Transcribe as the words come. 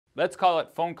Let's call it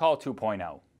Phone Call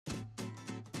 2.0.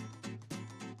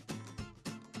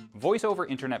 Voice over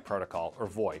Internet Protocol, or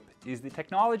VoIP, is the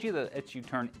technology that lets you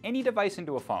turn any device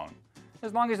into a phone,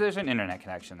 as long as there's an internet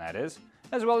connection, that is,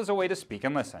 as well as a way to speak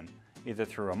and listen, either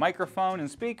through a microphone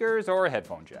and speakers or a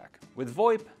headphone jack. With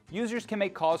VoIP, users can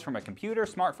make calls from a computer,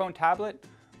 smartphone, tablet,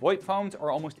 VoIP phones,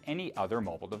 or almost any other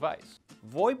mobile device.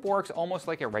 VoIP works almost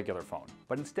like a regular phone,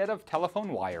 but instead of telephone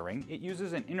wiring, it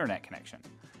uses an internet connection.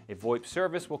 A VoIP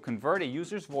service will convert a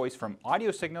user's voice from audio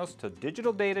signals to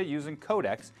digital data using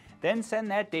codecs, then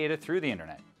send that data through the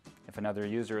internet. If another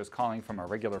user is calling from a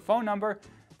regular phone number,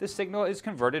 the signal is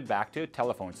converted back to a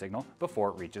telephone signal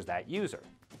before it reaches that user.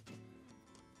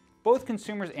 Both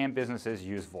consumers and businesses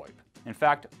use VoIP. In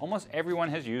fact, almost everyone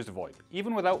has used VoIP,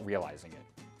 even without realizing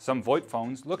it. Some VoIP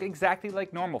phones look exactly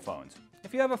like normal phones.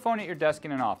 If you have a phone at your desk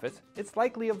in an office, it's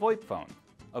likely a VoIP phone.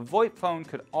 A VoIP phone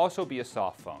could also be a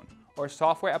soft phone, or a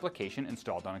software application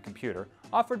installed on a computer,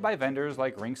 offered by vendors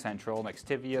like RingCentral,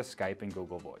 Nextivia, Skype, and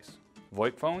Google Voice.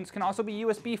 VoIP phones can also be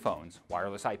USB phones,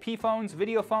 wireless IP phones,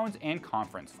 video phones, and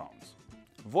conference phones.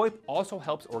 VoIP also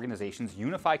helps organizations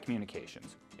unify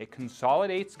communications. It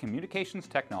consolidates communications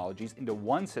technologies into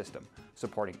one system,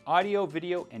 supporting audio,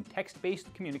 video, and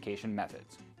text-based communication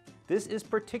methods. This is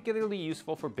particularly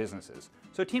useful for businesses,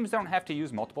 so teams don't have to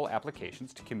use multiple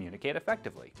applications to communicate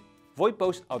effectively. VoIP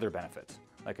boasts other benefits,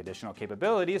 like additional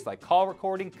capabilities like call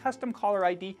recording, custom caller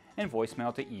ID, and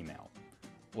voicemail to email.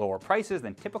 Lower prices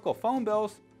than typical phone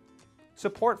bills,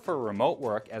 support for remote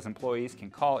work as employees can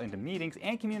call into meetings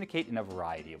and communicate in a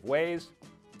variety of ways,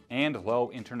 and low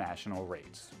international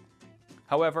rates.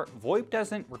 However, VoIP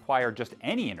doesn't require just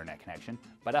any internet connection,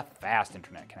 but a fast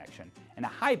internet connection, and a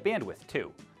high bandwidth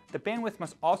too. The bandwidth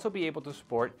must also be able to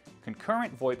support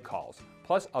concurrent VoIP calls,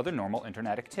 plus other normal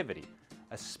internet activity,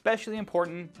 especially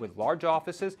important with large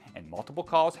offices and multiple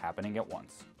calls happening at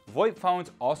once. VoIP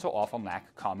phones also often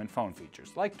lack common phone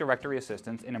features, like directory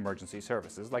assistance in emergency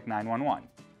services like 911,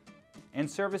 and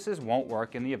services won't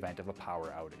work in the event of a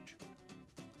power outage.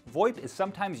 VoIP is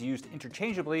sometimes used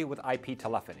interchangeably with IP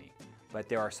telephony, but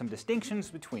there are some distinctions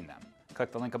between them.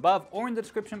 Click the link above or in the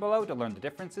description below to learn the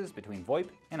differences between VoIP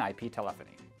and IP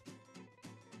telephony.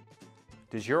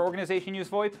 Does your organization use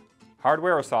VoIP?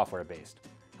 Hardware or software based?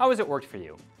 How has it worked for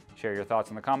you? Share your thoughts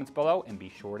in the comments below and be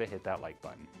sure to hit that like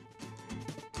button.